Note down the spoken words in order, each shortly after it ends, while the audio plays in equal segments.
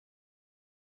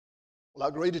Well, I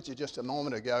greeted you just a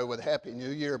moment ago with Happy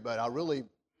New Year, but I really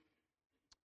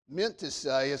meant to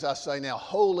say, as I say now,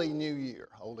 Holy New Year.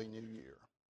 Holy New Year.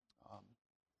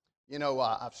 Um,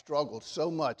 I've struggled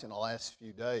so much in the last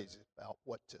few days about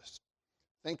what to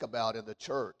think about in the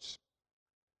church,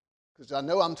 because I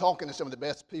know I'm talking to some of the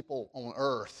best people on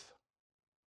earth.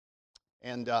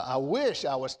 And I wish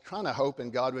I was kind of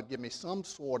hoping God would give me some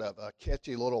sort of a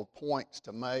catchy little points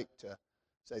to make to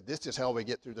say, this is how we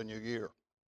get through the new year.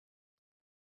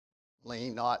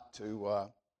 Lean not to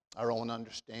our own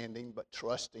understanding, but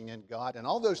trusting in God. And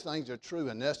all those things are true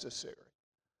and necessary.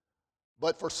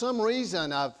 But for some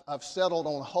reason, I've settled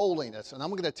on holiness. And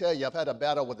I'm going to tell you, I've had a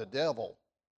battle with the devil.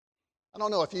 I don't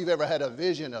know if you've ever had a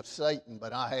vision of Satan,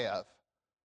 but I have.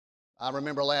 I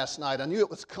remember last night, I knew it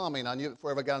was coming. I knew it before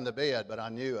I ever got into bed, but I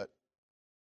knew it.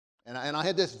 And I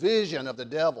had this vision of the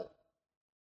devil.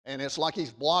 And it's like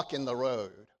he's blocking the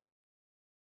road.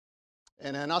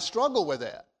 And I struggle with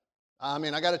that. I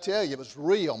mean, I got to tell you, it was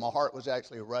real. My heart was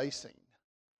actually racing.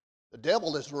 The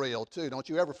devil is real, too. Don't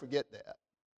you ever forget that.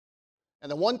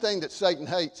 And the one thing that Satan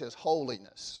hates is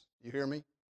holiness. You hear me?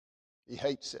 He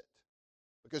hates it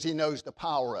because he knows the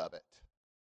power of it.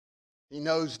 He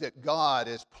knows that God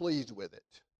is pleased with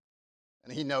it.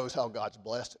 And he knows how God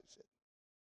blesses it.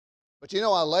 But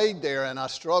I laid there and I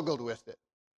struggled with it.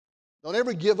 Don't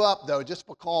ever give up, though, just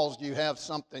because you have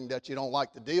something that you don't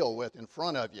like to deal with in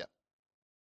front of you.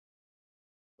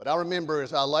 But I remember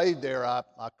as I laid there, I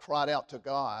cried out to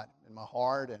God in my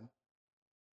heart.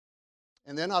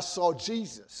 And then I saw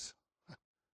Jesus.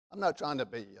 I'm not trying to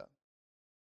be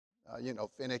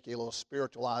finicky, little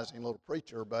spiritualizing little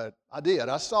preacher, but I did.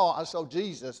 I saw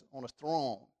Jesus on a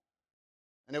throne.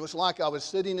 And it was like I was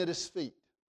sitting at his feet.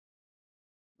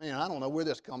 Man, I don't know where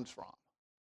this comes from.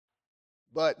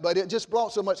 But it just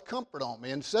brought so much comfort on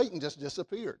me, and Satan just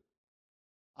disappeared.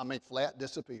 I mean, flat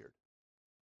disappeared.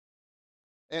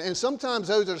 And sometimes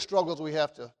those are the struggles we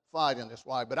have to fight in this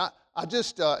life. But I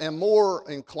just am more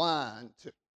inclined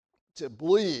to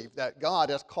believe that God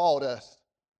has called us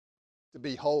to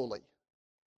be holy.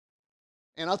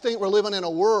 And I think we're living in a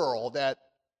world that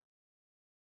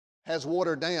has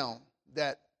watered down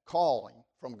that calling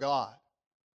from God.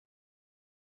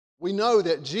 We know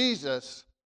that Jesus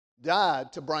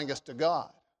died to bring us to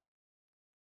God.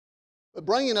 But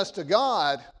bringing us to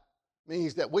God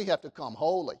means that we have to come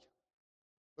holy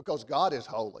because God is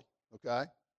holy, okay?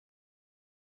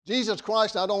 Jesus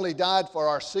Christ not only died for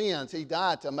our sins, he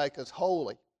died to make us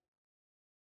holy.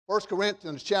 1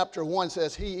 Corinthians chapter 1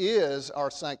 says he is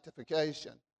our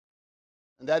sanctification.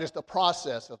 And that is the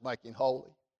process of making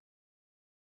holy.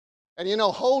 And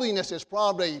holiness is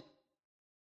probably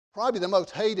the most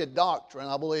hated doctrine,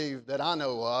 I believe, that I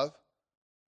know of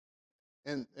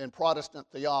in Protestant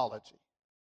theology.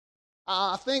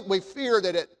 I think we fear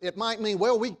that it might mean,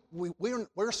 well,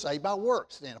 we're saved by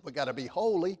works then, if we've got to be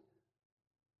holy.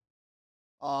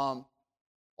 Or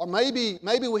maybe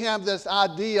we have this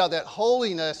idea that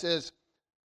holiness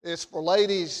is for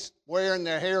ladies wearing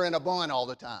their hair in a bun all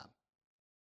the time,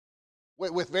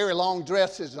 with very long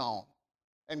dresses on,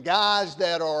 and guys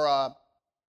that are,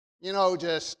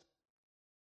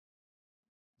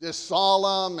 just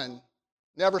solemn and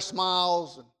never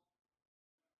smiles, and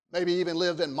maybe even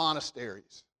live in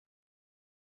monasteries.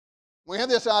 We have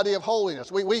this idea of holiness.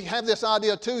 We have this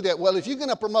idea, too, that, well, if you're going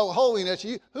to promote holiness,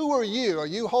 who are you? Are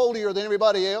you holier than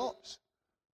everybody else?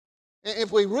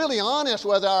 If we're really honest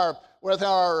with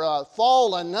our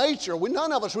fallen nature,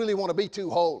 none of us really want to be too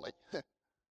holy.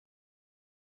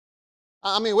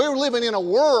 I mean, we're living in a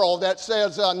world that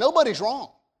says nobody's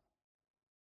wrong.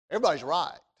 Everybody's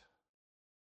right.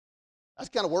 That's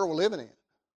the kind of world we're living in.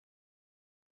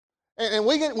 And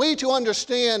we need to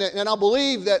understand, and I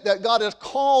believe that God is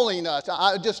calling us.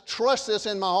 I just trust this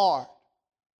in my heart.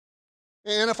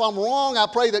 And if I'm wrong, I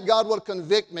pray that God will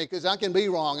convict me, because I can be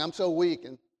wrong. I'm so weak.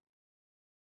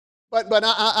 But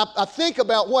I think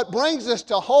about what brings us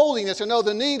to holiness, and know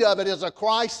the need of it is a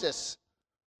crisis.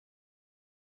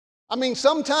 I mean,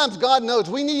 sometimes God knows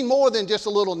we need more than just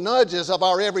a little nudges of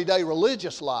our everyday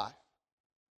religious life.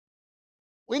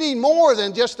 We need more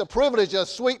than just the privilege of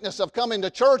sweetness of coming to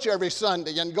church every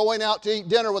Sunday and going out to eat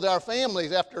dinner with our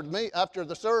families after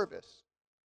the service.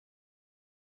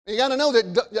 You got to know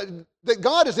that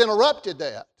God has interrupted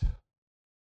that.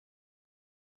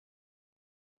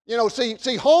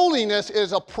 See, holiness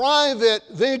is a private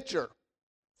venture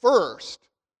first.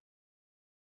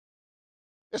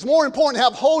 It's more important to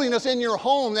have holiness in your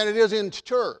home than it is in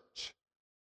church.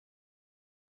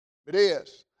 It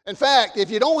is. In fact,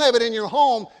 if you don't have it in your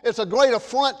home, it's a great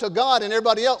affront to God and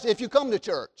everybody else if you come to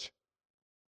church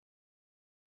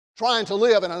trying to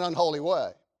live in an unholy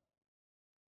way.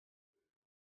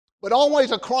 But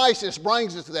always a crisis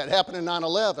brings us to that. It happened in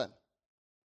 9/11.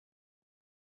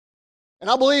 And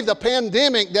I believe the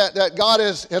pandemic that God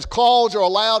has caused or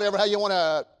allowed, however how you want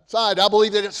to decide, I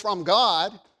believe that it's from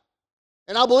God.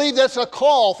 And I believe that's a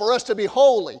call for us to be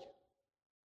holy.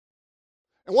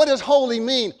 And what does holy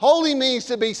mean? Holy means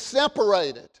to be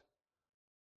separated.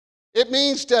 It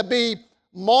means to be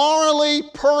morally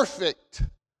perfect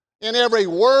in every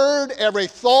word, every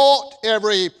thought,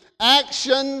 every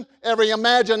action, every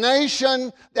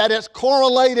imagination, that is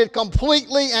correlated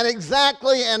completely and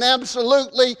exactly and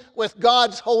absolutely with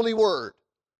God's holy word.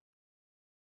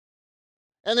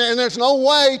 And there's no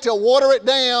way to water it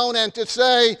down and to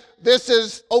say, this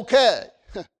is okay.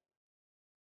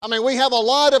 I mean, we have a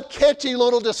lot of catchy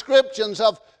little descriptions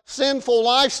of sinful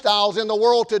lifestyles in the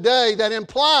world today that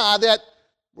imply that,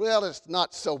 well, it's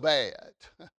not so bad.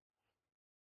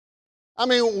 I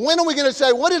mean, when are we going to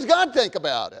say, what does God think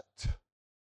about it?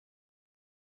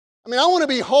 I mean, I want to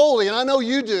be holy, and I know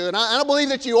you do, and I believe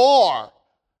that you are.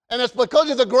 And it's because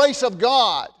of the grace of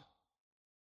God.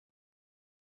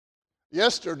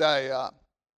 Yesterday,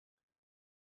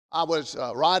 I was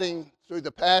riding through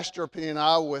the pasture,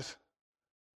 P&I, with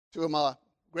two of my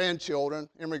grandchildren,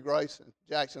 Emery Grace and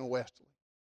Jackson Wesley.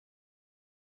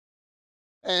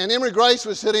 And Emery Grace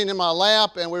was sitting in my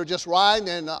lap, and we were just riding,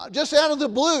 and just out of the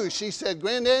blue, she said,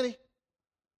 "Granddaddy,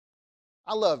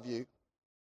 I love you."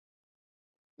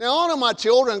 Now, all of my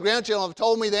children and grandchildren have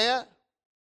told me that.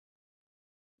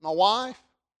 My wife.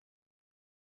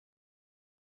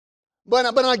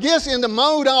 But I guess in the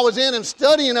mode I was in and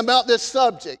studying about this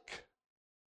subject,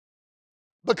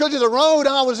 because of the road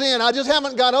I was in, I just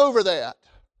haven't got over that.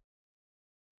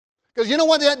 Because you know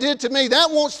what that did to me?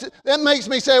 That makes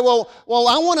me say, well,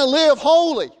 I want to live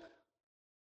holy.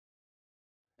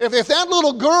 If that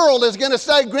little girl is going to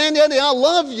say, "Granddaddy, I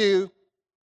love you,"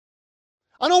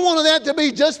 I don't want that to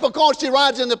be just because she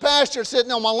rides in the pasture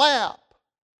sitting on my lap.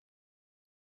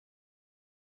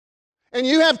 And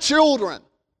you have children.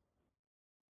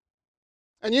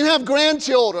 And you have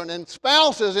grandchildren and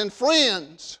spouses and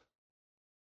friends.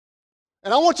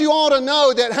 And I want you all to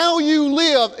know that how you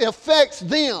live affects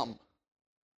them.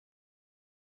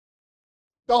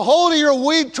 The holier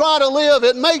we try to live,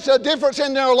 it makes a difference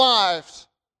in their lives.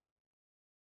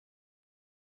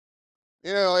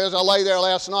 You know, as I lay there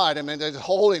last night, I mean, there's a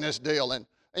holiness deal. And,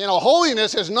 you know,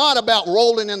 holiness is not about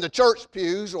rolling in the church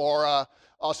pews or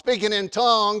speaking in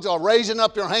tongues or raising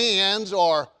up your hands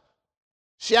or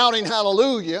shouting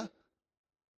hallelujah.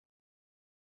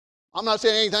 I'm not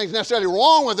saying anything's necessarily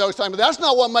wrong with those things, but that's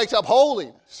not what makes up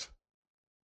holiness.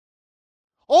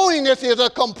 Holiness is a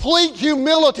complete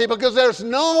humility, because there's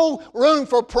no room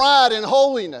for pride in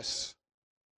holiness.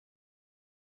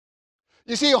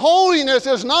 You see, holiness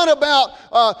is not about,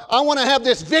 I want to have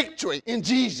this victory in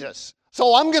Jesus,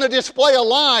 so I'm going to display a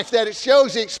life that it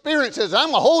shows the experiences.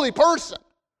 I'm a holy person.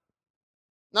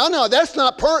 No,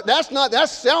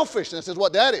 that's selfishness is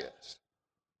what that is.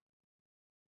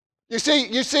 You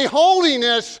see,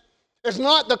 holiness is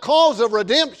not the cause of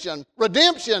redemption.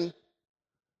 Redemption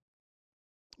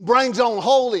brings on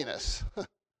holiness.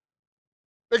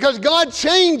 Because God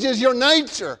changes your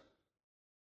nature.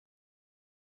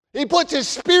 He puts His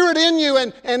Spirit in you,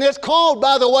 and it's called,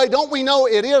 by the way, don't we know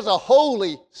it is a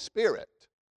Holy Spirit?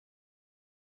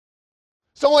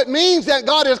 So it means that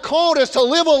God has called us to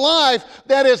live a life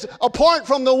that is apart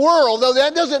from the world, though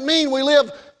that doesn't mean we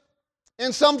live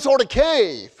in some sort of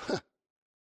cave.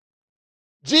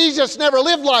 Jesus never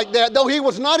lived like that, though He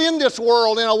was not in this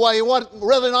world in a way. He was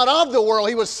really not of the world.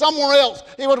 He was somewhere else.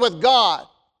 He was with God.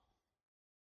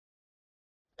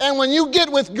 And when you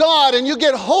get with God and you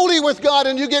get holy with God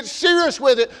and you get serious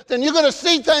with it, then you're going to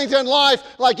see things in life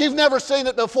like you've never seen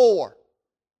it before.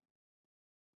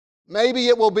 Maybe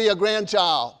it will be a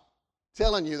grandchild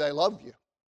telling you they love you.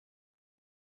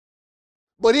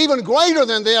 But even greater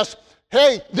than this,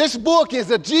 hey, this book is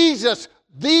of Jesus,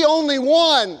 the only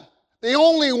one, the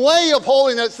only way of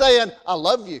holiness, saying, I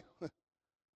love you.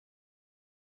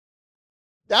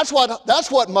 That's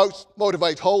what most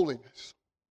motivates holiness.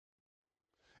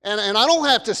 And I don't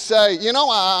have to say,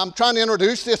 I'm trying to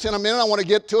introduce this in a minute. I want to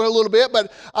get to it a little bit,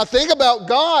 but I think about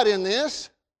God in this.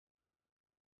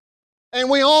 And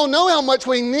we all know how much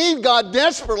we need God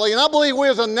desperately. And I believe we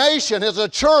as a nation, as a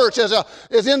church,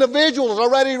 as individuals are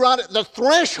already right at the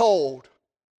threshold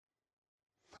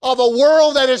of a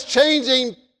world that is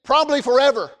changing probably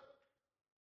forever.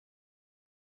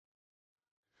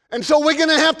 And so we're going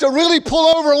to have to really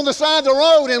pull over on the side of the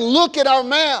road and look at our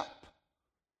map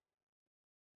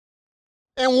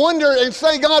and wonder and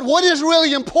say, God, what is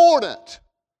really important?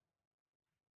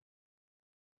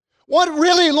 What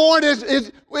really, Lord,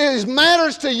 is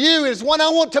matters to you is what I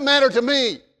want to matter to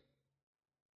me.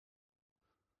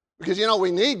 Because, we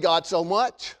need God so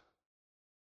much,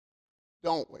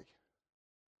 don't we?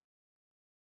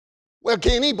 Well,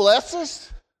 can He bless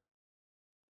us?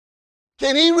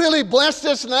 Can He really bless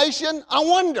this nation? I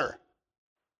wonder.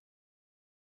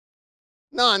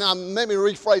 No, let me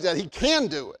rephrase that. He can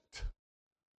do it.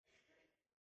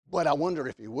 But I wonder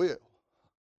if He will.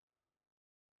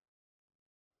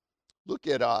 Look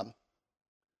at Isaiah.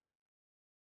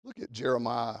 We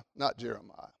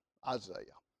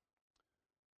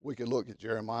could look at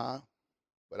Jeremiah,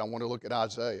 but I want to look at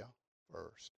Isaiah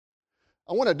first.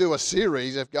 I want to do a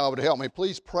series, if God would help me.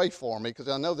 Please pray for me, because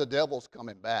I know the devil's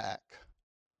coming back.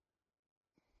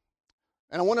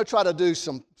 And I want to try to do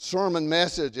some sermon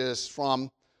messages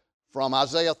from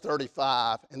Isaiah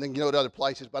 35 and then go to other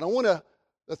places. But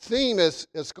the theme is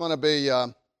going to be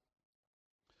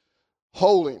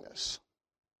holiness,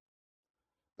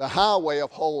 the highway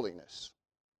of holiness.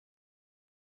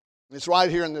 It's right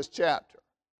here in this chapter.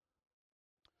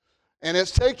 And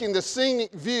it's taking the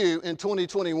scenic view in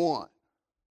 2021.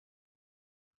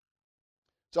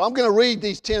 So I'm going to read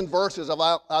these 10 verses of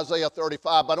Isaiah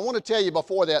 35, but I want to tell you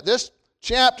before that, this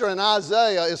chapter in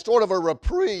Isaiah is sort of a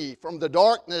reprieve from the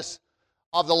darkness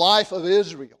of the life of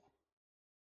Israel,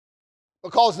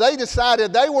 because they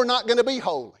decided they were not going to be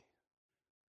holy.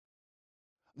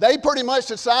 They pretty much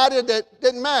decided that it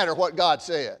didn't matter what God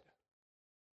said.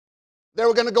 They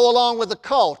were going to go along with the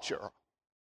culture.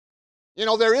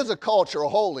 There is a culture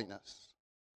of holiness.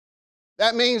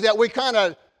 That means that we kind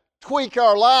of tweak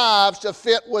our lives to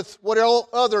fit with what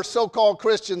other so-called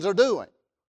Christians are doing.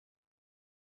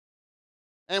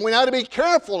 And we have to be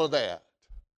careful of that.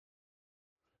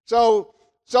 So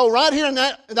right here in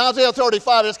Isaiah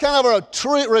 35, it's kind of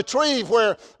a retrieve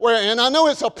where, and I know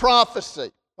it's a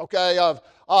prophecy, okay, of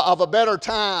a better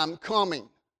time coming,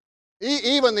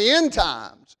 even the end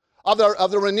times of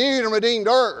the renewed and redeemed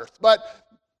earth,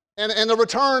 and the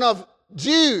return of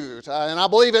Jews, and I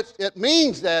believe it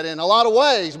means that in a lot of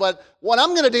ways. But what I'm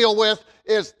going to deal with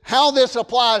is how this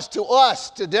applies to us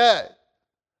today.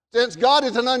 Since God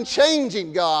is an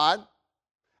unchanging God,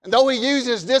 and though He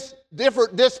uses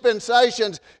different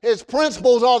dispensations, His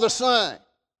principles are the same.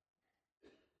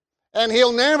 And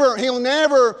He'll never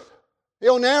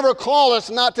call us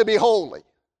not to be holy.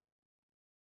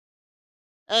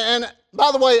 And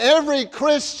by the way, every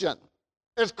Christian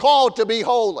is called to be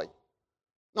holy.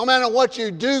 No matter what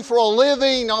you do for a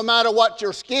living, no matter what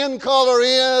your skin color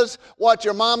is, what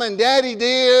your mom and daddy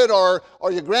did, or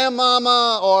your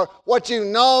grandmama, or what you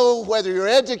know, whether you're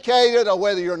educated or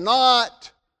whether you're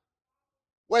not,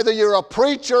 whether you're a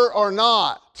preacher or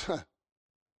not.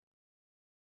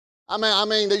 I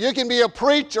mean that you can be a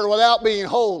preacher without being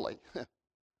holy.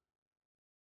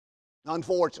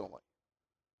 Unfortunately.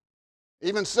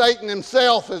 Even Satan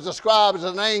himself is described as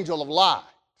an angel of light.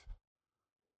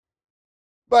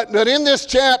 But in this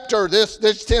chapter, this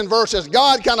 10 verses,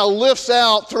 God kind of lifts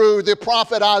out through the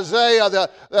prophet Isaiah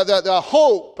the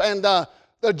hope and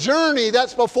the journey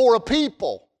that's before a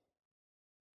people.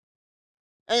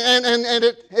 And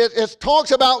it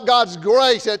talks about God's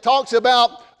grace. It talks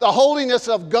about the holiness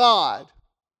of God.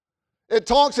 It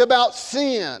talks about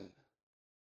sin.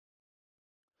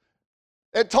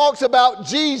 It talks about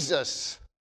Jesus.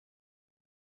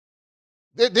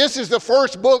 This is the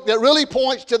first book that really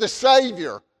points to the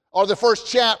Savior, or the first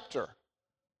chapter.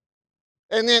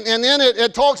 And then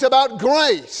it talks about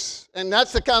grace. And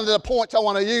that's the kind of the points I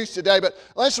want to use today. But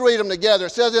let's read them together.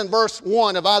 It says in verse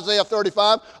 1 of Isaiah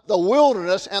 35, "The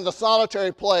wilderness and the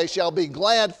solitary place shall be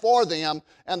glad for them,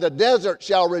 and the desert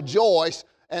shall rejoice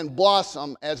and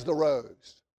blossom as the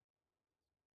rose."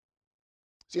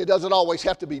 See, it doesn't always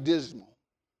have to be dismal.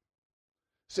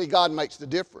 See, God makes the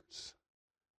difference.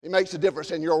 He makes a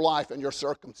difference in your life and your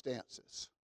circumstances.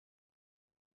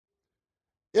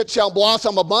 "It shall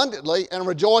blossom abundantly and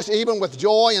rejoice even with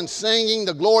joy and singing.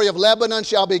 The glory of Lebanon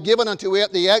shall be given unto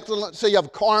it, the excellency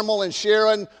of Carmel and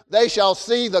Sharon. They shall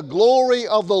see the glory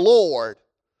of the Lord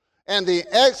and the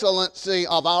excellency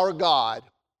of our God."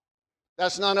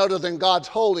 That's none other than God's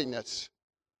holiness.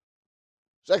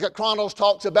 2 Chronicles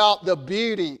talks about the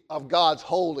beauty of God's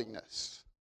holiness.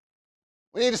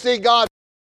 We need to see God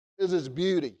as His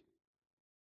beauty.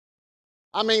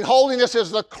 I mean, holiness is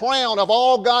the crown of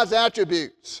all God's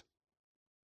attributes.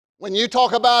 When you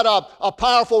talk about a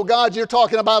powerful God, you're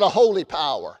talking about a holy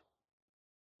power.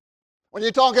 When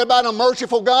you're talking about a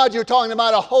merciful God, you're talking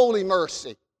about a holy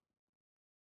mercy.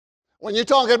 When you're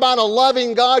talking about a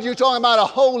loving God, you're talking about a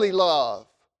holy love.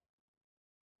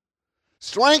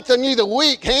 "Strengthen ye the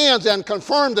weak hands and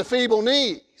confirm the feeble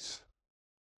knees."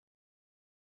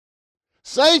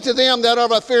 Say to them that are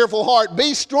of a fearful heart,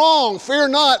 be strong, fear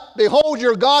not. Behold,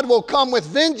 your God will come with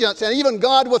vengeance, and even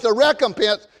God with a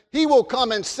recompense. He will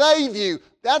come and save you.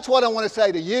 That's what I want to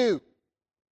say to you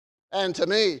and to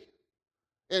me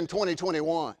in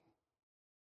 2021.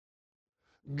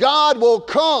 God will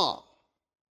come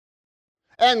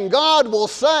and God will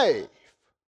save.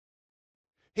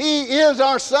 He is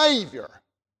our Savior.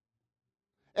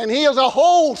 And He is a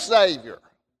whole Savior.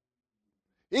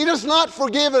 He does not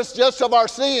forgive us just of our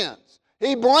sins.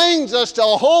 He brings us to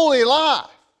a holy life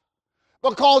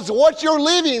because what you're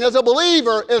living as a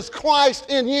believer is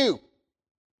Christ in you.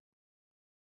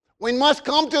 We must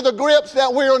come to the grips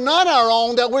that we are not our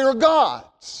own, that we are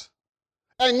God's.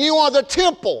 And you are the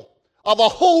temple of a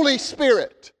Holy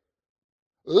Spirit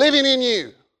living in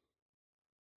you.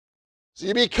 So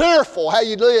you be careful how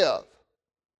you live,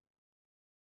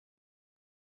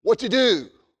 what you do,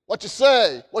 what you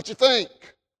say, what you think.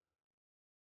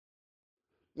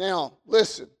 Now,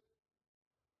 listen.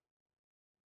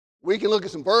 We can look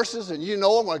at some verses, and you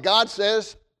know them, where God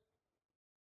says,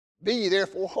 be ye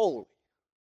therefore holy,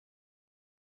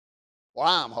 for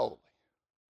I am holy.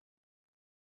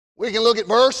 We can look at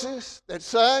verses that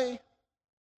say,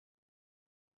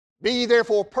 be ye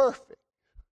therefore perfect,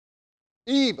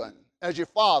 even as your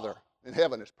Father in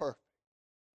heaven is perfect.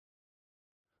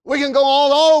 We can go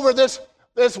all over this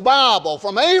Bible,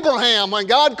 from Abraham, when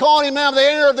God called him out of the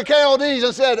Ur of the Chaldees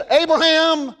and said,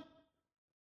 Abraham,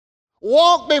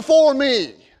 walk before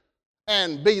me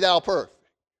and be thou perfect.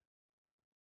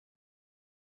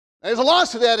 There's a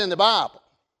lot of that in the Bible.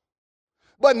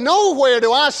 But nowhere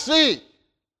do I see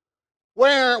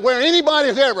where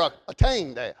anybody's ever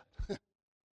attained that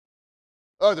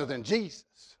other than Jesus.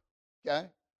 Okay?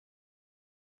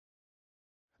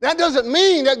 That doesn't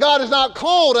mean that God has not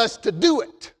called us to do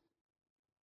it.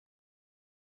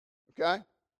 Okay?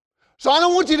 So I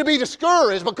don't want you to be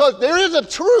discouraged, because there is a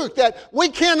truth that we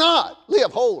cannot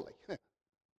live holy.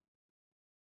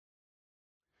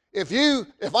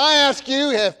 If I ask you,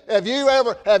 have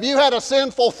you had a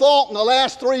sinful thought in the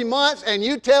last 3 months, and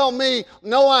you tell me,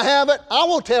 no, I haven't, I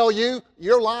will tell you,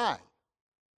 you're lying.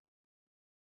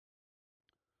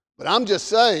 But I'm just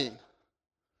saying,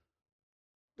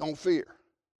 don't fear.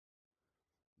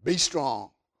 Be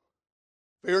strong.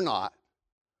 Fear not.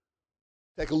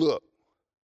 Take a look.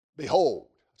 Behold,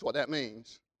 that's what that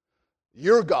means.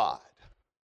 Your God,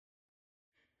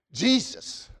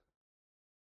 Jesus,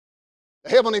 the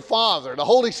Heavenly Father, the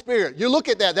Holy Spirit. You look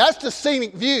at that. That's the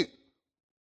scenic view.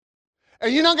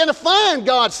 And you're not going to find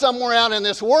God somewhere out in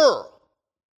this world.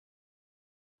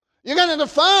 You're going to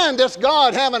find this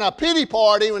God having a pity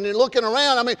party when you're looking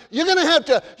around. I mean, you're going to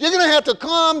have to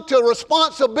come to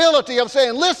responsibility of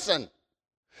saying, listen,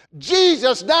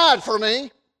 Jesus died for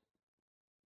me,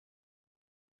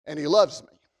 and He loves me.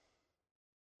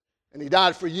 And He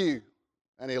died for you,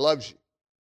 and He loves you.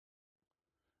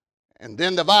 And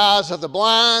then the eyes of the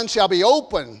blind shall be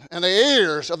opened, and the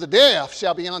ears of the deaf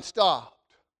shall be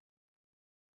unstopped.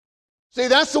 See,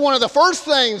 that's one of the first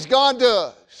things God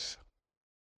does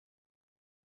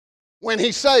when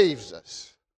He saves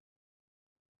us.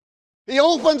 He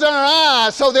opens our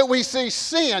eyes so that we see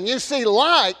sin. You see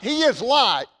light. He is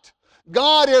light.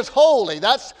 God is holy.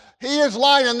 He is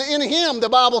light, and in Him, the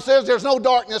Bible says, there's no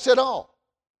darkness at all.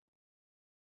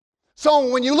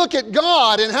 So when you look at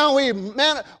God and how He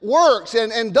works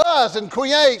and does and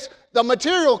creates the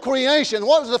material creation,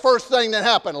 what was the first thing that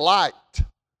happened? Light.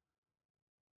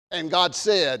 And God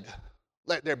said,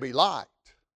 let there be light.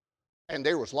 And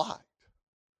there was light.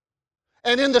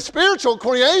 And in the spiritual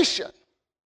creation,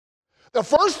 the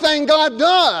first thing God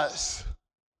does,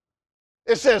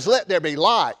 it says, let there be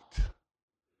light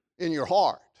in your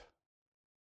heart.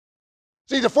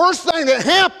 See, the first thing that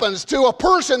happens to a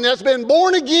person that's been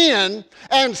born again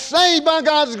and saved by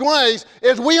God's grace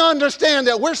is we understand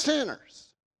that we're sinners.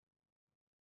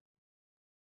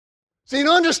 See, to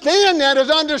understand that is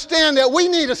understand that we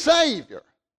need a Savior.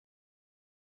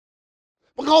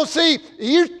 Because, see,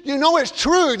 you know it's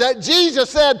true that Jesus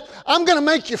said, I'm going to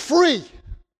make you free.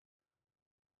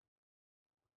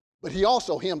 But He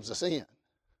also hems us in.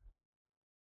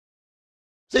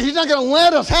 See, He's not going to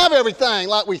let us have everything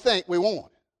like we think we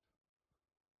want.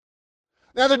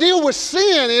 Now, the deal with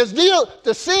sin is,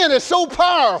 the sin is so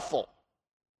powerful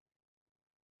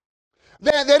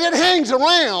that it hangs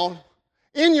around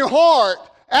in your heart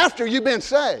after you've been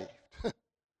saved.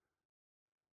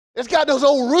 It's got those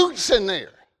old roots in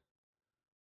there.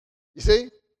 You see?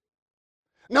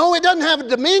 No, it doesn't have a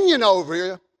dominion over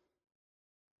you.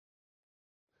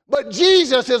 But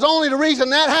Jesus is only the reason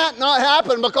that not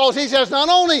happened, because He says not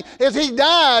only has He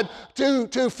died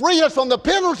to free us from the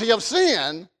penalty of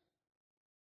sin,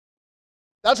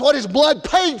 That's what his blood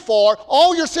paid for.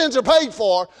 All your sins are paid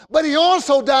for. But he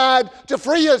also died to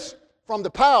free us from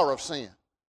the power of sin.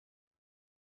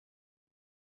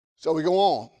 So we go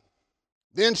on.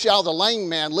 Then shall the lame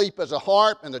man leap as a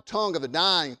harp, and the tongue of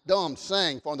the dumb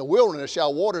sing. For in the wilderness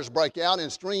shall waters break out,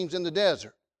 and streams in the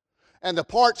desert. And the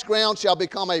parched ground shall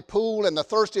become a pool, and the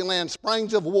thirsty land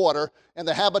springs of water, and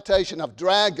the habitation of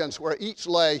dragons, where each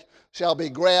lay shall be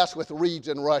grass with reeds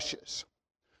and rushes.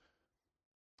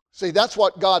 See, that's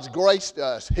what God's grace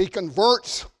does. He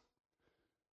converts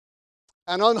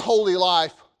an unholy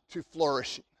life to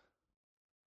flourishing.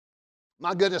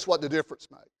 My goodness, what the difference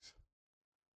makes.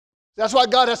 That's why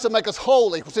God has to make us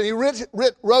holy. So he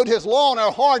wrote his law in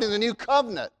our heart in the new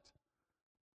covenant.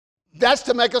 That's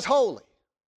to make us holy.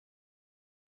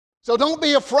 So don't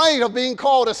be afraid of being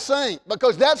called a saint,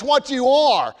 because that's what you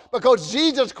are. Because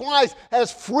Jesus Christ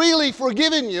has freely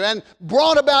forgiven you and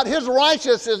brought about his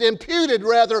righteousness, imputed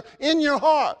rather, in your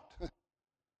heart.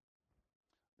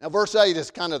 Now verse 8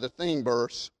 is kind of the theme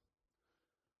verse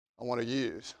I want to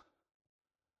use.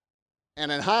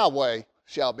 And an highway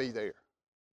shall be there.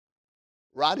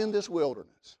 Right in this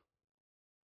wilderness.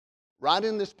 Right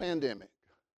in this pandemic.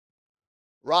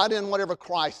 Right in whatever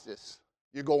crisis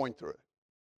you're going through.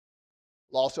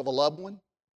 Loss of a loved one,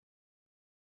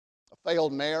 a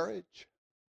failed marriage,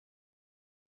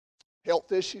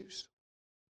 health issues.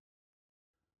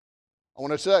 I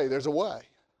want to say there's a way.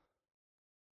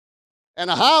 And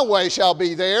a highway shall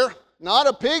be there, not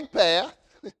a pig path.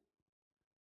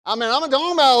 I'm talking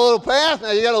about a little path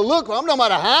now. You got to look. I'm talking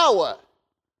about a highway.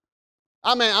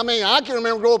 I can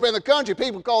remember growing up in the country,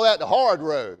 people call that the hard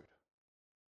road.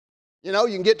 You know,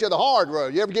 you can get to the hard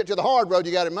road. You ever get to the hard road,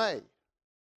 you got it made.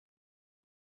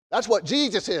 That's what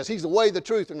Jesus is. He's the way, the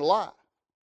truth, and the life.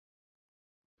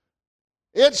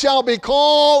 It shall be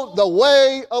called the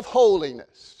way of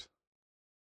holiness.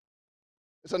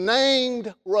 It's a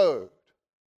named road,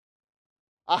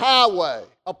 a highway,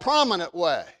 a prominent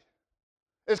way.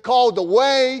 It's called the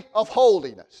way of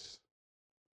holiness.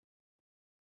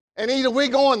 And either we're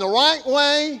going the right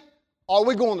way or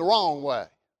we're going the wrong way.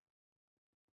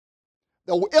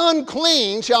 The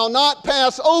unclean shall not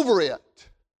pass over it.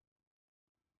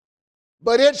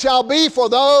 But it shall be for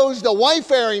those, the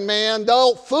wayfaring man,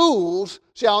 though fools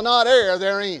shall not err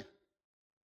therein.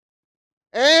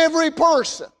 Every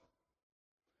person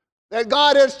that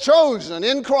God has chosen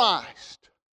in Christ,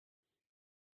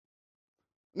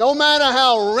 no matter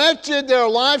how wretched their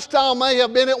lifestyle may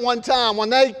have been at one time, when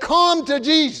they come to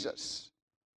Jesus,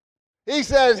 he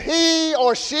says, he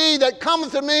or she that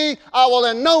cometh to me, I will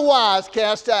in no wise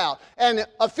cast out. And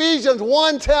Ephesians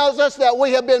 1 tells us that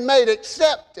we have been made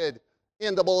accepted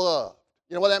in the beloved.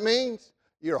 You know what that means?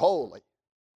 You're holy.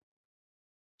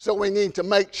 So we need to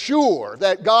make sure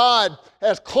that God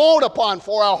has called upon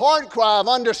for our heart cry of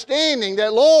understanding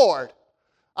that, Lord,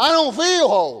 I don't feel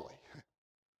holy.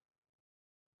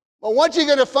 But what you're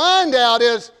going to find out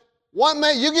is,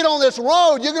 you get on this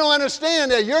road, you're going to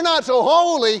understand that you're not so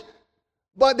holy,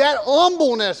 but that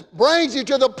humbleness brings you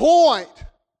to the point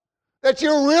that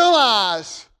you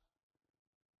realize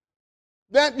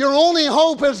that your only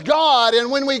hope is God.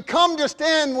 And when we come to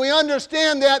stand, we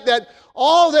understand that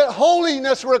all that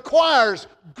holiness requires,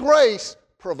 grace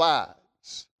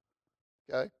provides.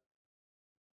 Okay?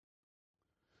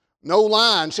 No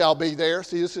line shall be there.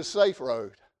 See, this is a safe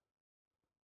road.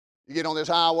 You get on this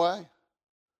highway.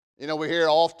 You know, we hear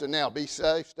often now, be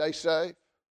safe, stay safe.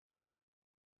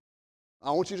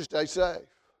 I want you to stay safe.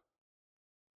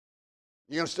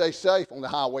 You're going to stay safe on the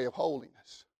highway of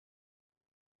holiness.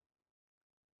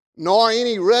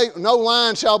 No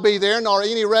line shall be there, nor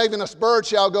any ravenous bird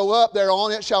shall go up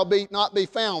thereon. It shall not be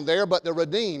found there, but the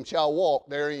redeemed shall walk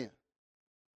therein.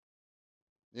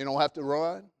 You don't have to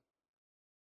run.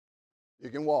 You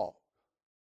can walk.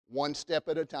 One step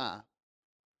at a time.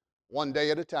 One day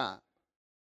at a time.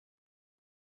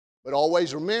 But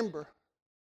always remember,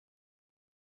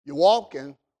 you're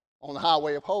walking on the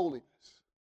highway of holiness.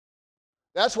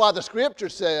 That's why the Scripture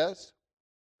says,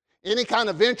 any kind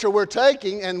of venture we're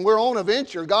taking, and we're on a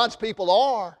venture, God's people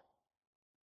are,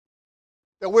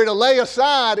 that we're to lay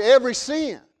aside every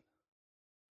sin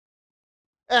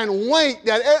and weight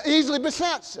that easily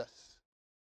besets us.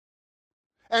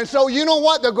 And so you know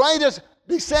what the greatest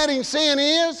besetting sin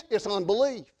is? It's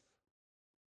unbelief.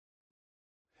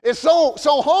 It's so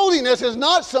holiness is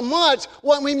not so much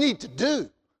what we need to do,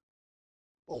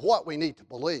 but what we need to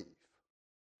believe.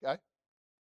 Okay?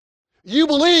 You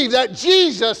believe that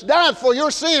Jesus died for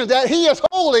your sins, that He is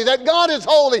holy, that God is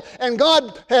holy, and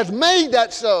God has made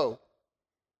that so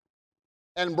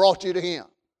and brought you to Him.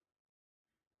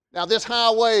 Now, this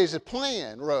highway is a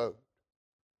planned road.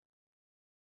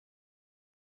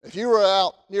 If you were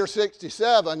out near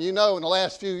 67, you know in the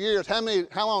last few years, how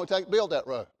long it take to build that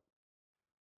road?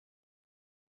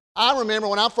 I remember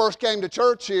when I first came to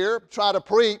church here, try to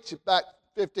preach back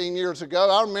 15 years ago,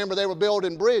 I remember they were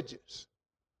building bridges,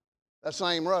 that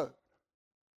same road.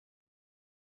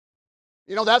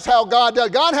 You know, that's how God does.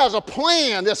 God has a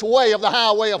plan, this way of the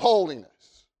highway of holiness.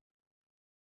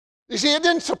 You see, it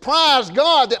didn't surprise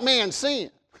God that man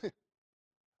sinned.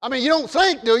 I mean, you don't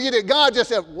think, do you, that God just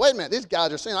said, wait a minute, these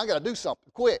guys are sinning, I got to do something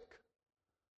quick.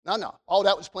 No. All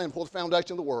that was planned before the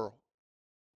foundation of the world.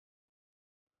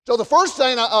 So the first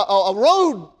thing a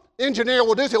road engineer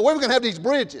will do is say, where are we going to have these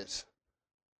bridges?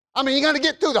 I mean, you got to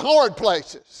get through the hard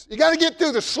places. You got to get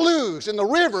through the sloughs and the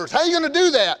rivers. How are you going to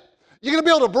do that? You're going to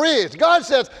build a bridge. God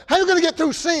says, how are you going to get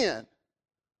through sin?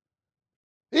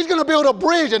 He's going to build a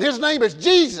bridge, and his name is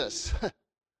Jesus.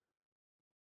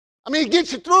 I mean, he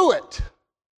gets you through it.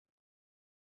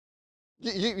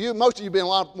 Most of you have been a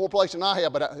lot more places than I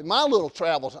have, but in my little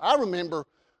travels, I remember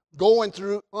going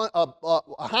through a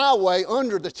highway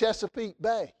under the Chesapeake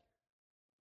Bay.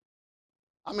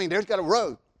 I mean, there's got a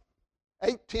road,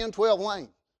 8, 10, 12 lanes,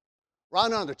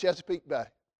 right under Chesapeake Bay.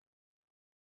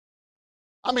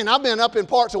 I mean, I've been up in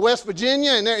parts of West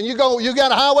Virginia, and you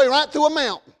got a highway right through a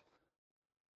mountain.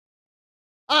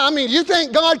 I mean, you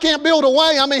think God can't build a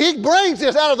way? I mean, he brings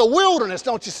this out of the wilderness,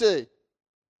 don't you see?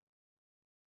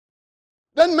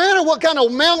 Doesn't matter what kind of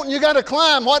mountain you got to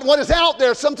climb, what is out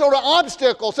there, some sort of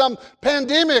obstacle, some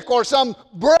pandemic or some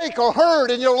break or hurt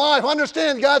in your life.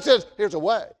 Understand, God says, here's a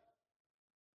way.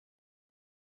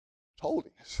 It's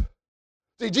holiness.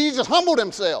 See, Jesus humbled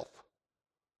himself.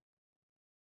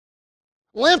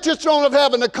 Left his throne of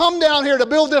heaven to come down here to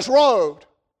build this road.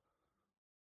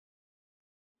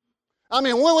 I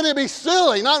mean, wouldn't it be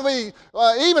silly, not be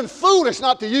even foolish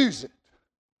not to use it?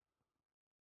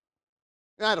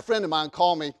 I had a friend of mine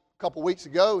call me a couple weeks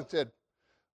ago and said,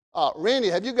 Randy,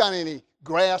 have you got any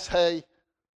grass hay?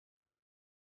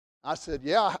 I said,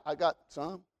 yeah, I got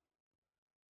some.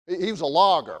 He was a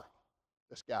logger,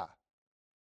 this guy.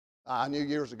 I knew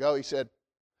years ago. He said,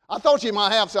 I thought you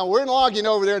might have some. We're logging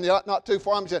over there not too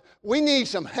far. He said, we need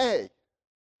some hay.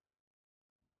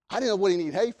 I didn't know what he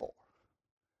needed hay for.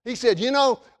 He said, you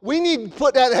know, we need to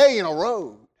put that hay in a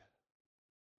road.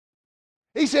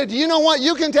 He said, you know what?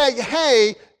 You can take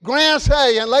hay, grass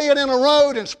hay, and lay it in a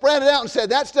road and spread it out, and said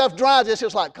that stuff dries. It's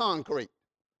just like concrete.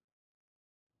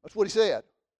 That's what he said.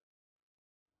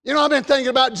 You know, I've been thinking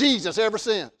about Jesus ever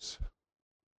since.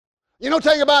 You know,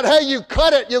 think about hay, you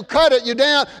cut it, you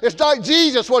down. It's like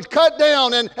Jesus was cut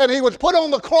down, and he was put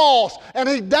on the cross, and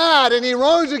he died, and he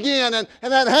rose again, and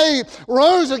that hay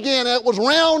rose again, and it was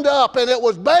round up, and it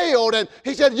was baled, and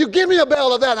he said, you give me a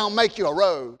bale of that, and I'll make you a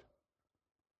road.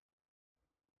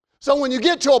 So when you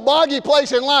get to a boggy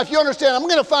place in life, you understand, I'm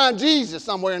going to find Jesus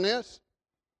somewhere in this.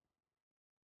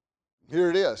 Here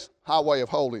it is, highway of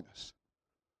holiness.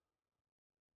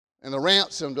 And the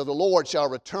ransomed of the Lord shall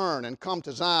return and come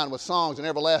to Zion with songs and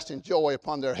everlasting joy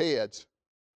upon their heads.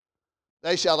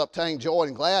 They shall obtain joy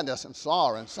and gladness, and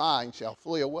sorrow and sighing shall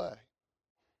flee away.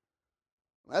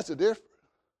 That's the difference.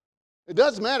 It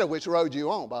doesn't matter which road you're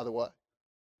on, by the way.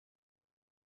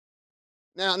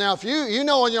 Now, if you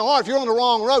know in your heart, if you're on the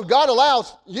wrong road, God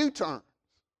allows U-turns.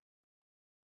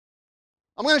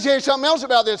 I'm going to tell you something else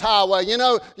about this highway. You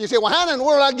know, you say, well, how in the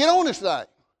world did I get on this thing? I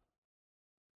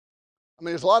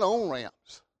mean, there's a lot of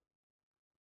on-ramps.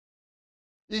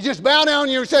 You just bow down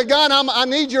and you say, God, I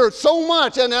need you so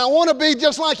much, and I want to be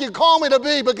just like you call me to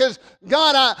be, because,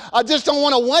 God, I just don't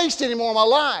want to waste any more of my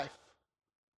life.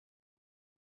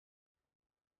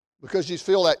 Because you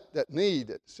feel that need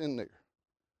that's in there.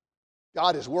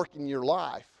 God is working your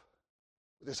life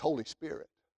with His Holy Spirit.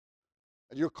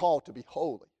 And you're called to be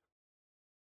holy.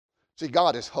 See,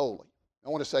 God is holy. I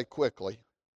want to say quickly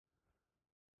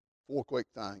 4 quick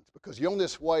things. Because you're on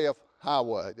this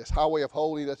highway of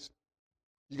holiness,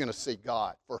 you're going to see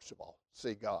God, first of all.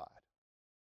 See God.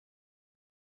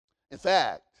 In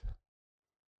fact,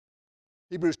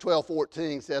 Hebrews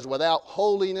 12:14 says, without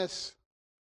holiness,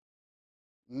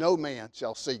 no man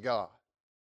shall see God.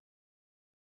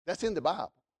 That's in the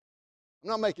Bible. I'm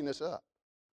not making this up.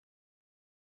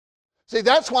 See,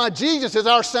 that's why Jesus is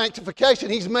our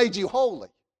sanctification. He's made you holy.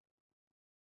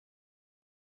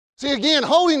 See, again,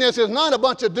 holiness is not a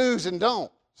bunch of do's and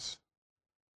don'ts.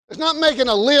 It's not making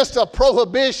a list of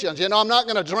prohibitions. You know, I'm not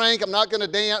going to drink, I'm not going to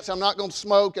dance, I'm not going to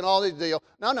smoke and all these deals.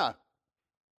 No.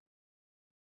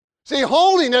 See,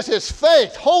 holiness is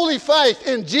faith, holy faith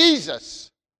in Jesus.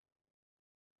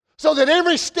 So that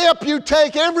every step you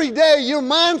take every day, you're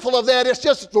mindful of that. It's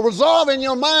just the resolve in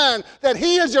your mind that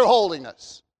He is your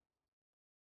holiness.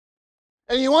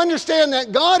 And you understand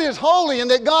that God is holy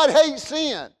and that God hates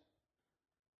sin.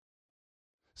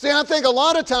 See, I think a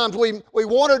lot of times we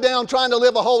water down trying to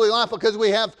live a holy life because we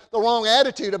have the wrong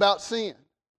attitude about sin.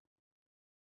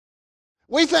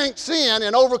 We think sin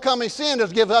and overcoming sin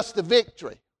does give us the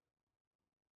victory.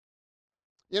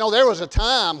 You know, there was a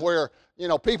time where, you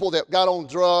know, people that got on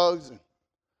drugs and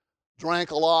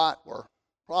drank a lot were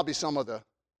probably some of the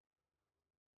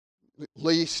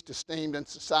least esteemed in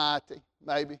society,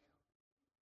 maybe.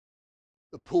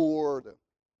 The poor.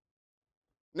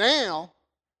 Now,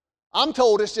 I'm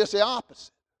told it's just the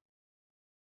opposite.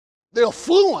 The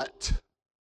affluent,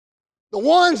 the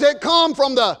ones that come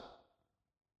from the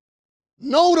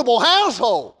notable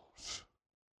households,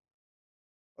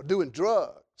 are doing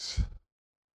drugs,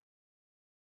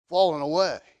 falling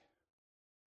away.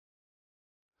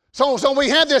 So we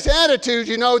have this attitude,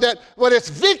 you know, that it's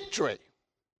victory.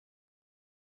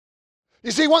 You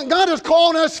see, what God has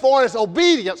called us for is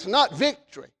obedience, not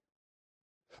victory.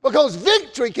 Because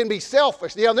victory can be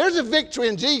selfish. You know, there's a victory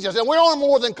in Jesus, and we are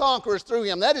more than conquerors through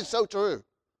him. That is so true.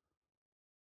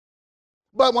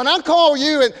 But when I call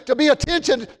you to be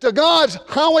attention to God's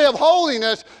highway of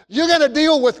holiness, you got to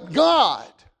deal with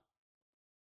God.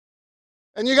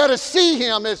 And you got to see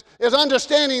him as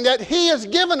understanding that he has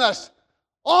given us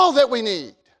all that we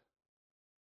need.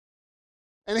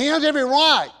 And he has every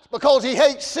right because he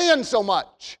hates sin so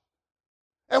much.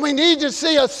 And we need to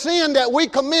see a sin that we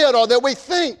commit or that we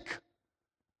think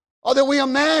or that we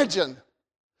imagine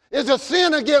is a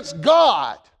sin against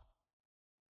God.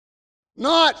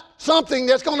 Not something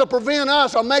that's going to prevent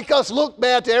us or make us look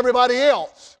bad to everybody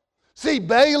else. See,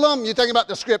 Balaam, you think about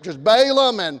the scriptures,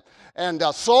 Balaam and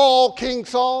Saul, King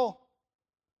Saul.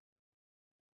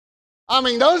 I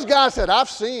mean, those guys said, I've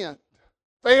sinned.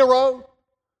 Pharaoh.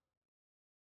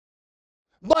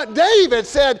 But David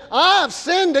said, I've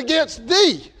sinned against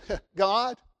thee,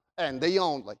 God, and thee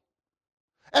only.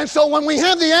 And so when we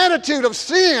have the attitude of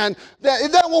sin,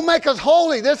 that will make us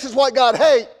holy. This is what God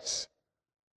hates.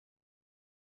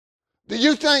 Do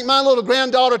you think my little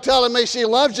granddaughter telling me she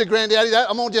loves you, granddaddy,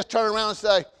 I'm going to just turn around and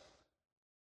say,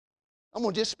 I'm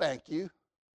going to just spank you?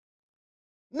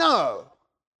 No.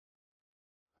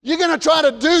 You're going to try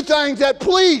to do things that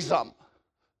please them.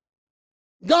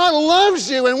 God loves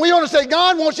you, and we ought to say,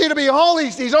 God wants you to be holy.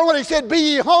 He's already said, be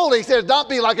ye holy. He says, don't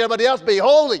be like everybody else, be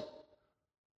holy.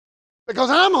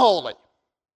 Because I'm holy.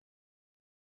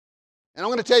 And I'm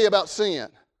going to tell you about sin.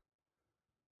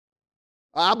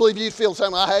 I believe you feel the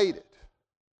same way. I hate it.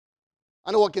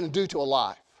 I know what it can do to a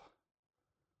life.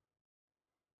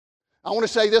 I want to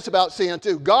say this about sin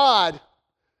too. God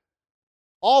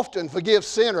often forgives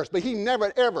sinners, but he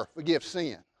never ever forgives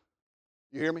sin.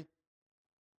 You hear me?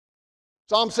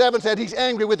 Psalm 7 said he's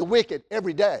angry with the wicked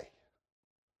every day.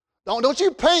 Don't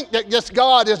you think that just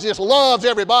God just loves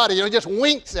everybody, you know, just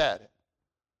winks at it.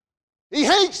 He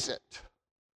hates it.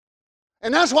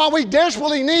 And that's why we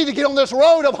desperately need to get on this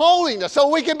road of holiness so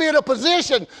we can be in a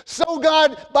position so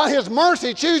God, by his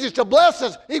mercy, chooses to bless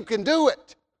us, he can do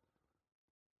it.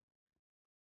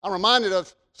 I'm reminded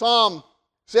of Psalm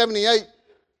 78.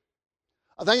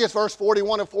 I think it's verse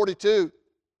 41 and 42.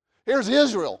 Here's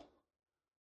Israel.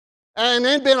 And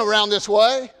they've been around this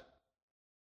way.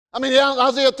 I mean,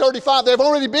 Isaiah 35, they've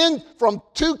already been from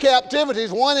two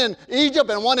captivities, one in Egypt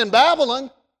and one in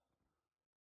Babylon.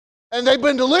 And they've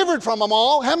been delivered from them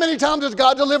all. How many times has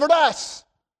God delivered us?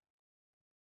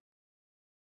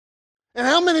 And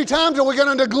how many times are we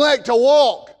going to neglect to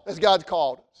walk as God's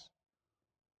called us?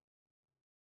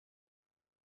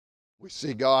 We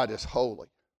see God as holy.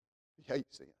 He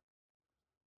hates sin.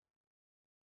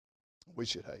 We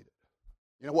should hate it.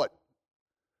 You know what?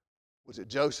 Was it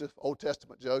Joseph, Old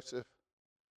Testament Joseph?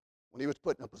 When he was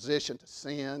put in a position to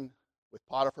sin with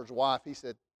Potiphar's wife, he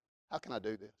said, how can I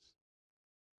do this?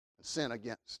 And sin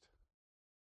against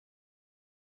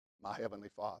my heavenly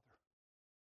Father.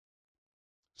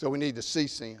 So we need to see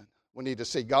sin. We need to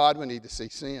see God. We need to see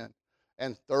sin.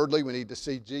 And thirdly, we need to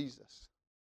see Jesus.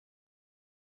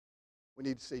 We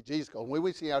need to see Jesus. Because when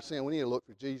we see our sin, we need to look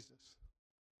for Jesus.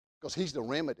 Because he's the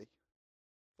remedy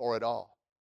for it all.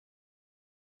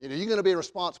 You know, you're going to be a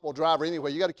responsible driver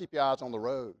anyway. You got to keep your eyes on the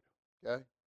road, okay?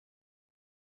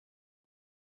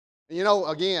 And you know,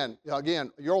 again,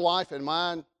 your life and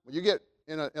mine, when you get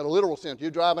in a literal sense,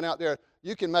 you're driving out there,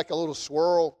 you can make a little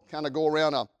swirl, kind of go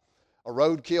around a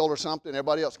roadkill or something.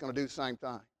 Everybody else is going to do the same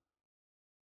thing.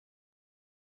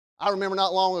 I remember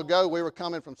not long ago, we were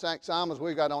coming from St. Simons.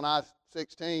 We got on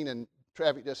I-16 and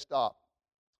traffic just stopped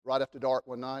right after dark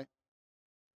one night.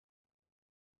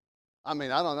 I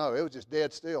mean, I don't know. It was just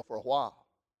dead still for a while.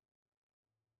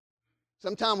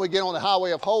 Sometimes we get on the highway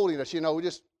of holiness, you know, we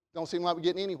just Don't seem like we're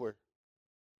getting anywhere.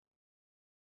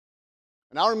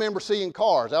 And I remember seeing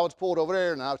cars. I was pulled over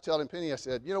there, and I was telling Penny, I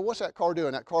said, you know, what's that car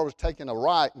doing? That car was taking a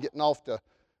right and getting off the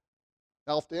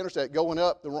interstate, going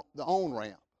up the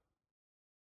on-ramp.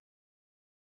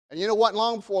 And you know what?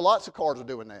 Long before, lots of cars are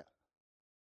doing that.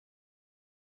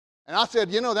 And I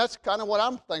said, you know, that's kind of what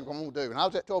I'm thinking I'm going to do. And I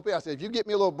was at Penny, I said, if you get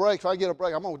me a little break, if I get a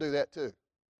break, I'm going to do that too.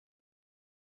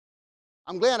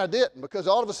 I'm glad I didn't, because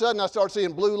all of a sudden I started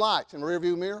seeing blue lights in the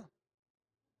rearview mirror.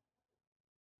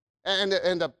 And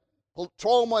the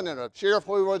patrolman and the sheriff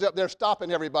who was up there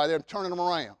stopping everybody there and turning them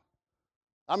around.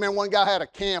 I remember one guy had a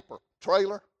camper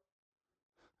trailer.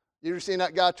 You ever seen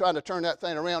that guy trying to turn that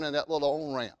thing around in that little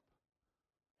on-ramp?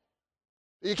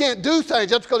 You can't do things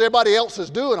just because everybody else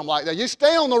is doing them like that. You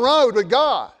stay on the road with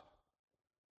God.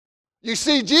 You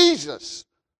see Jesus.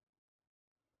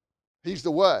 He's the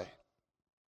way.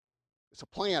 It's a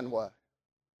planned way.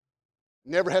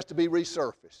 It never has to be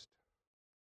resurfaced.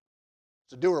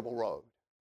 It's a durable road.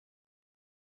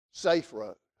 Safe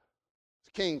road. It's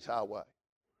a King's highway.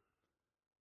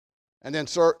 And then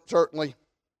certainly,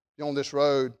 on this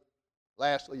road,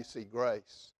 lastly, you see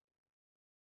grace.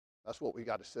 That's what we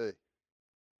got to see.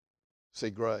 See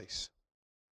grace.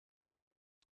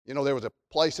 You know, there was a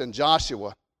place in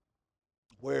Joshua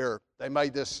where they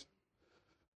made this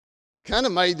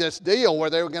deal where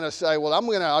they were going to say, well,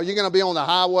 are you going to be on the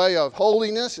highway of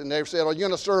holiness? And they said, are you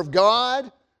going to serve God?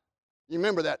 You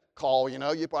remember that call, you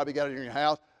know, you probably got it in your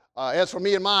house. As for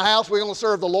me and my house, we're going to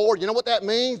serve the Lord. You know what that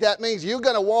means? That means you're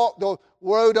going to walk the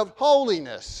road of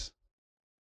holiness.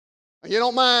 And you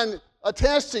don't mind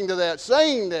attesting to that,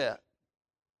 saying that.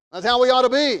 That's how we ought to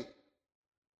be.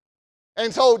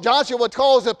 And so Joshua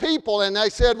calls the people, and they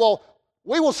said, well,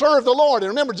 we will serve the Lord. And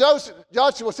remember,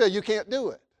 Joshua said, you can't do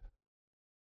it.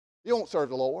 You won't serve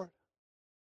the Lord.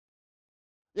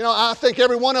 You know, I think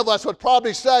every one of us would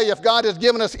probably say, if God has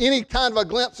given us any kind of a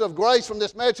glimpse of grace from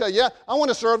this message, say, yeah, I want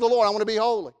to serve the Lord. I want to be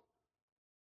holy.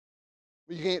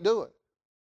 But you can't do it.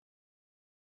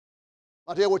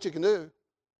 I'll tell you what you can do.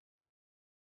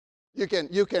 You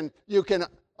can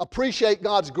appreciate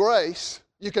God's grace.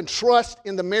 You can trust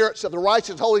in the merits of the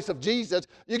righteous holiness of Jesus.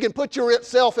 You can put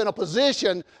yourself in a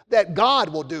position that God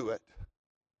will do it.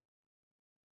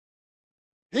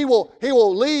 He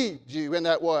will lead you in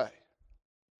that way.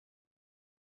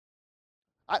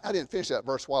 I didn't finish that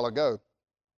verse a while ago.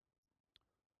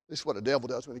 This is what the devil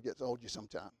does when he gets hold of you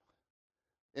sometime.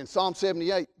 In Psalm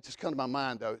 78, it just comes to my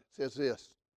mind, though. It says this.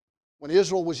 When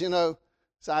Israel was,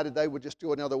 decided they would just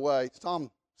do it another way.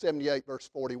 Psalm 78, verse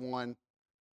 41.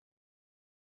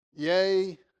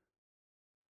 Yea,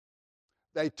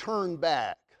 they turned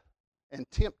back and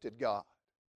tempted God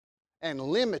and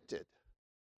limited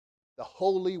the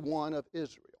Holy One of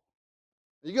Israel.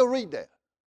 You go read that.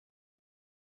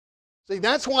 See,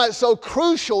 that's why it's so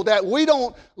crucial that we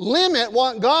don't limit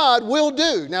what God will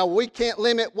do. Now, we can't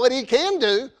limit what He can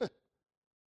do,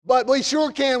 but we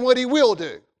sure can what He will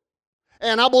do.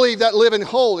 And I believe that living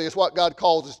holy is what God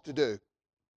calls us to do.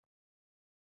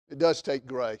 It does take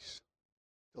grace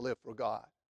to live for God.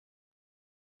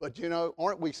 But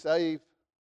aren't we saved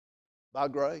by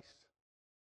grace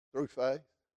through faith?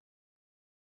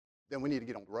 Then we need to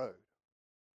get on the road.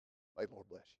 May the Lord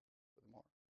bless you.